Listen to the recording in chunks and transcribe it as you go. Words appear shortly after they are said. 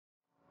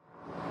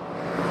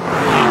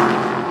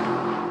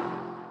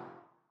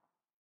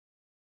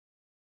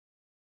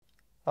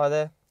Hi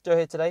there, Joe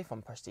here today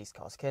from Prestige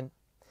Cars Kent.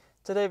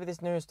 Today with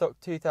this new in stock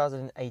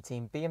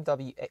 2018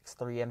 BMW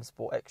X3 M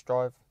Sport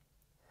X-Drive.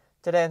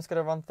 Today I'm just going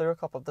to run through a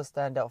couple of the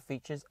standout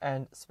features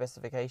and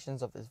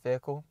specifications of this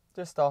vehicle,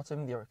 just starting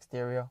with your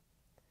exterior.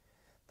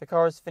 The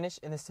car is finished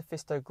in the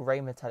Sophisto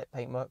grey metallic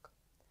paintwork.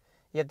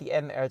 You have the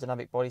M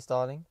aerodynamic body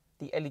styling,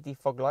 the LED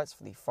fog lights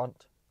for the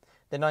front,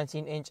 the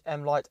 19-inch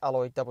M Light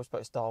alloy double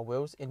spoke style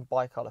wheels in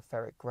Bicolour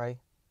Ferric Grey,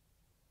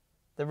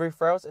 the roof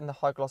rails in the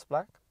high-gloss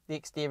black, the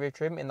exterior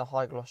trim in the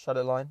High-gloss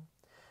Shadowline,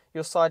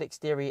 your side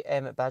exterior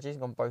M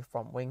badging on both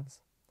front wings,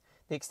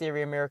 the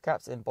exterior mirror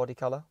caps in body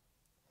colour.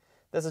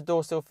 There's a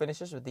door sill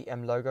finishes with the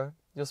M logo,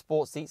 your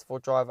sports seats for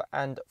driver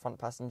and front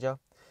passenger,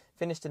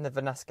 finished in the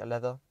Vernasca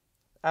leather,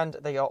 and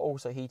they are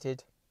also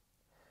heated.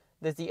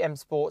 There's the M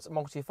Sports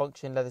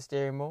multifunction leather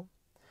steering wheel,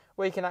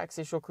 where you can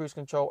access your cruise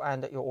control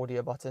and your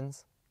audio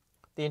buttons.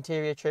 The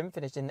interior trim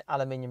finished in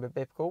Aluminium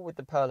Rhombicle with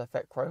the pearl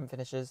effect chrome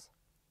finishes.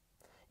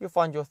 You'll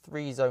find your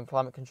 3-zone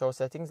climate control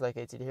settings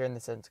located here in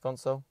the centre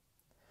console,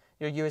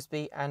 your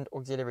USB and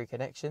auxiliary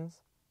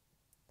connections,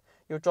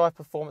 your drive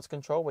performance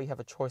control where you have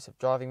a choice of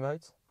driving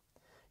modes,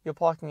 your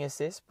parking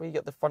assist where you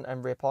get the front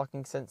and rear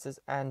parking sensors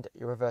and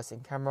your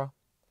reversing camera.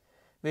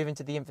 Moving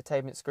to the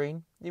infotainment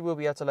screen, you will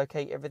be able to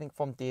locate everything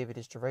from DAB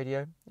digital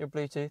radio, your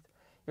Bluetooth,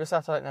 your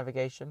satellite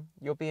navigation,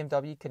 your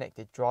BMW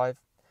ConnectedDrive,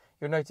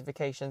 your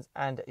notifications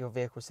and your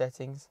vehicle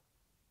settings.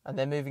 And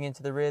then moving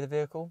into the rear of the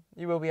vehicle,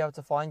 you will be able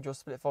to find your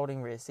split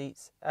folding rear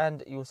seats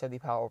and you also have the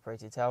power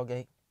operated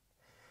tailgate.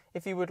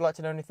 If you would like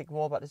to know anything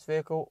more about this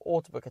vehicle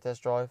or to book a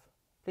test drive,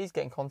 please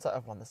get in contact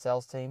with one of the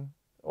sales team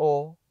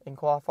or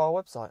inquire via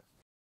our website.